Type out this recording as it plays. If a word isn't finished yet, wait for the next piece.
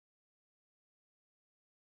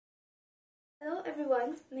Hello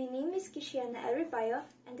everyone, my name is Kisha Repayo,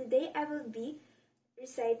 and today I will be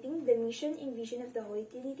reciting the mission and vision of the Holy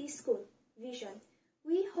Trinity School. Vision.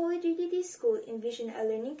 We, Holy Trinity School, envision a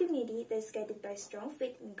learning community that is guided by strong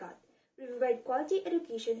faith in God. We provide quality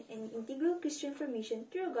education and integral Christian formation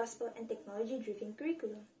through a gospel and technology-driven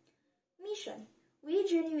curriculum. Mission. We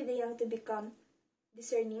journey with the young to become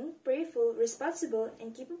discerning, prayerful, responsible,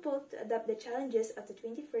 and capable to adapt the challenges of the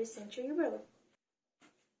 21st century world.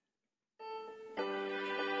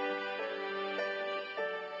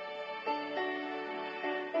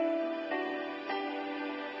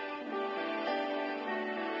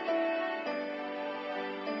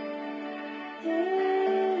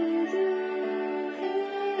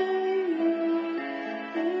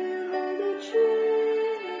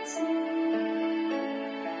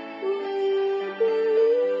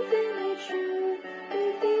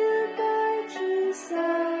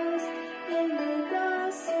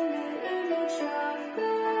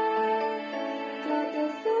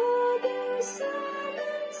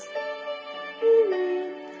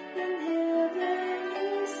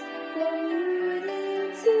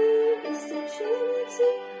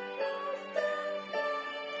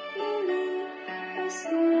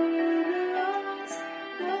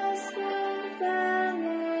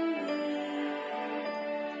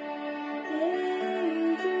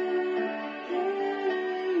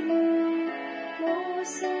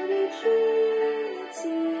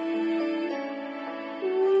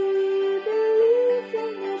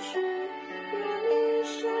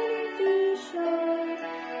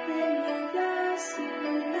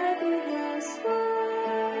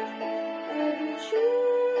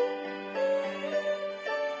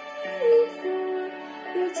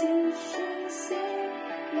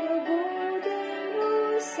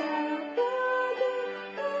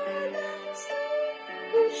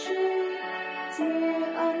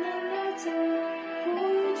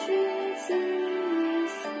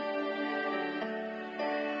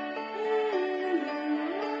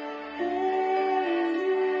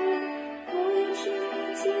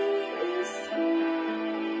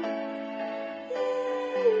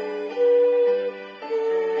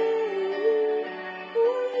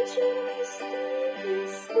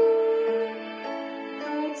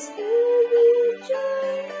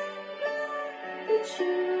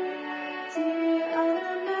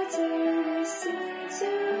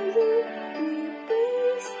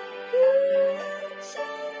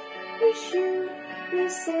 We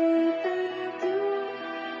say